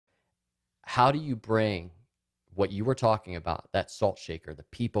how do you bring what you were talking about, that salt shaker, the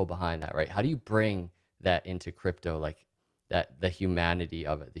people behind that, right? How do you bring that into crypto, like that, the humanity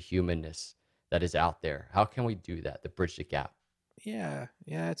of it, the humanness that is out there? How can we do that to bridge the gap? Yeah,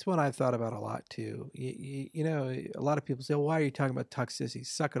 yeah, it's one I've thought about a lot too. A lot of people say, well, "Why are you talking about toxicity?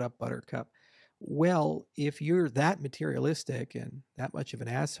 Suck it up, Buttercup." Well, if you're that materialistic and that much of an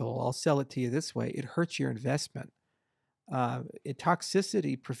asshole, I'll sell it to you this way: it hurts your investment.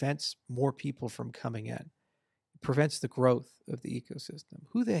 Toxicity prevents more people from coming in, prevents the growth of the ecosystem.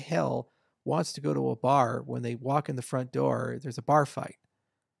 Who the hell wants to go to a bar when they walk in the front door? There's a bar fight.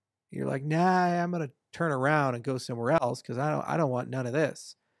 You're like, nah, I'm gonna turn around and go somewhere else because I don't want none of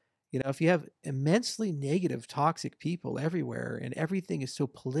this. If you have immensely negative, toxic people everywhere and everything is so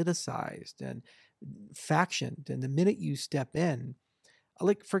politicized and factioned, and the minute you step in,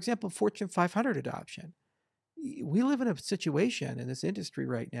 like for example, Fortune 500 adoption, we live in a situation in this industry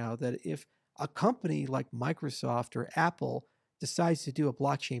right now that if a company like Microsoft or Apple decides to do a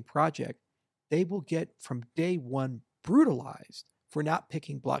blockchain project, they will get from day one brutalized for not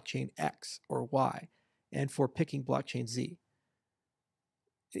picking blockchain X or Y and for picking blockchain Z.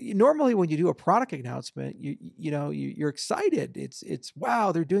 Normally when you do a product announcement, you're excited. It's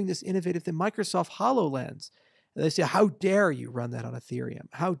wow, they're doing this innovative thing, Microsoft HoloLens. And they say, how dare you run that on Ethereum?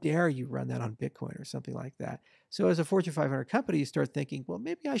 How dare you run that on Bitcoin or something like that? So as a Fortune 500 company, you start thinking, well,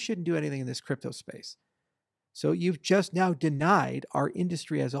 maybe I shouldn't do anything in this crypto space. So you've just now denied our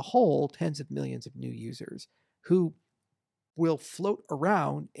industry as a whole tens of millions of new users who will float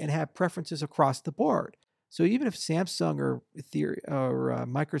around and have preferences across the board. So even if Samsung or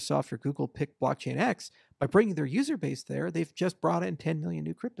Microsoft or Google pick blockchain X, by bringing their user base there, they've just brought in 10 million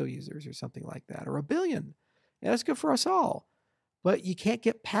new crypto users or something like that, or a billion. And that's good for us all. But you can't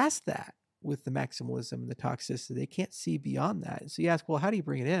get past that with the maximalism and the toxicity. They can't see beyond that. And so you ask, well, how do you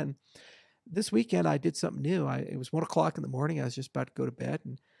bring it in? This weekend, I did something new. It was 1 o'clock in the morning. I was just about to go to bed.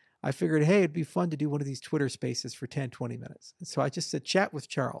 And I figured, hey, it'd be fun to do one of these Twitter spaces for 10, 20 minutes. And so I just said, chat with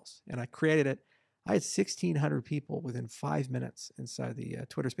Charles. And I created it. I had 1,600 people within 5 minutes inside the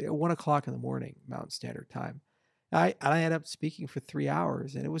Twitter space at 1 o'clock in the morning, Mountain Standard Time. I ended up speaking for 3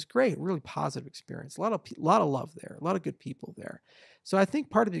 hours, and it was great. Really positive experience. A lot of love there. A lot of good people there. So I think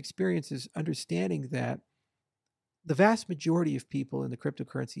part of the experience is understanding that the vast majority of people in the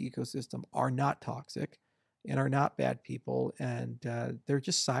cryptocurrency ecosystem are not toxic and are not bad people, and they're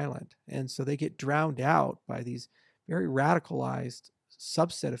just silent. And so they get drowned out by these very radicalized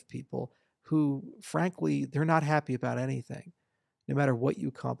subset of people who, frankly, they're not happy about anything, no matter what you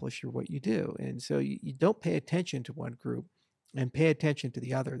accomplish or what you do. And so you don't pay attention to one group and pay attention to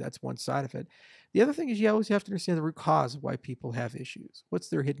the other. That's one side of it. The other thing is you always have to understand the root cause of why people have issues. What's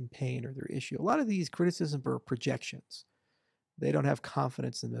their hidden pain or their issue? A lot of these criticisms are projections. They don't have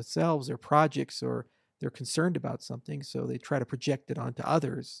confidence in themselves or projects, or they're concerned about something, so they try to project it onto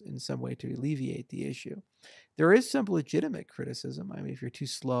others in some way to alleviate the issue. There is some legitimate criticism. I mean, if you're too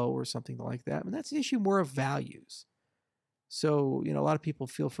slow or something like that, and that's the issue more of values. So, a lot of people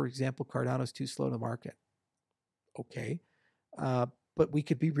feel, for example, Cardano's too slow to market. Okay. But we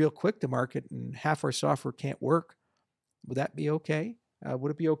could be real quick to market and half our software can't work. Would that be okay?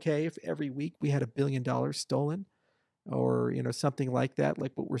 Would it be okay if every week we had $1 billion stolen, or something like that,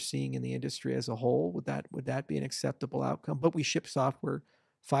 like what we're seeing in the industry as a whole? Would that be an acceptable outcome? But we ship software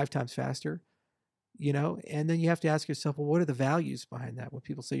 5 times faster, and then you have to ask yourself, well, what are the values behind that? When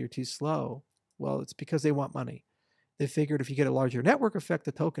people say you're too slow, well, it's because they want money. They figured if you get a larger network effect,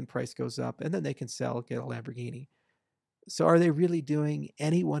 the token price goes up, and then they can sell, get a Lamborghini. So are they really doing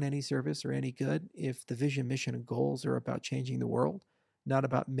anyone any service or any good if the vision, mission, and goals are about changing the world, not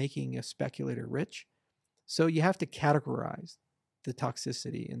about making a speculator rich? So you have to categorize the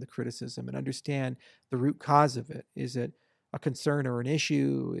toxicity and the criticism and understand the root cause of it. Is it a concern or an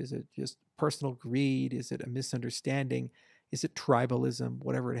issue? Is it just personal greed? Is it a misunderstanding? Is it tribalism?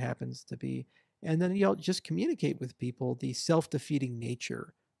 Whatever it happens to be. And then just communicate with people the self-defeating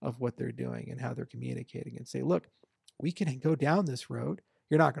nature of what they're doing and how they're communicating, and say, look, we can go down this road.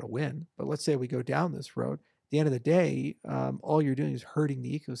 You're not going to win, but let's say we go down this road. At the end of the day, all you're doing is hurting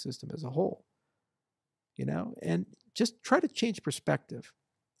the ecosystem as a whole, and just try to change perspective.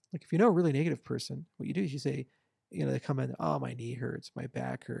 Like if you know a really negative person, what you do is you say, they come in, oh, my knee hurts, my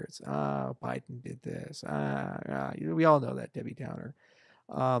back hurts. Ah, Biden did this. We all know that, Debbie Downer.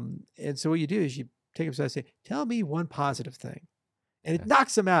 And so what you do is you take them aside and say, tell me one positive thing. And it Yeah,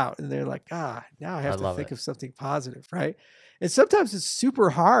 knocks them out. And they're like, now I I have to love think it. of something positive, right? And sometimes it's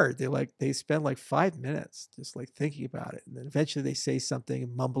super hard. They spend like 5 minutes just like thinking about it. And then eventually they say something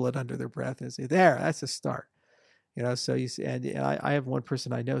and mumble it under their breath and say, there, that's a start. So you see, and I have one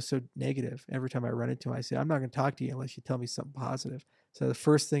person I know so negative. Every time I run into him, I say, I'm not going to talk to you unless you tell me something positive. So the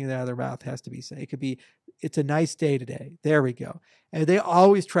first thing out of their mouth has to be saying, it could be, it's a nice day today. There we go. And they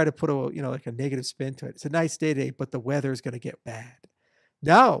always try to put like a negative spin to it. It's a nice day today, but the weather is going to get bad.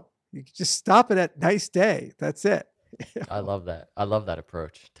 No, you can just stop it at nice day. That's it. I love that. I love that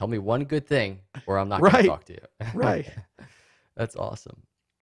approach. Tell me one good thing or I'm not going to Right. talk to you. Right. That's awesome.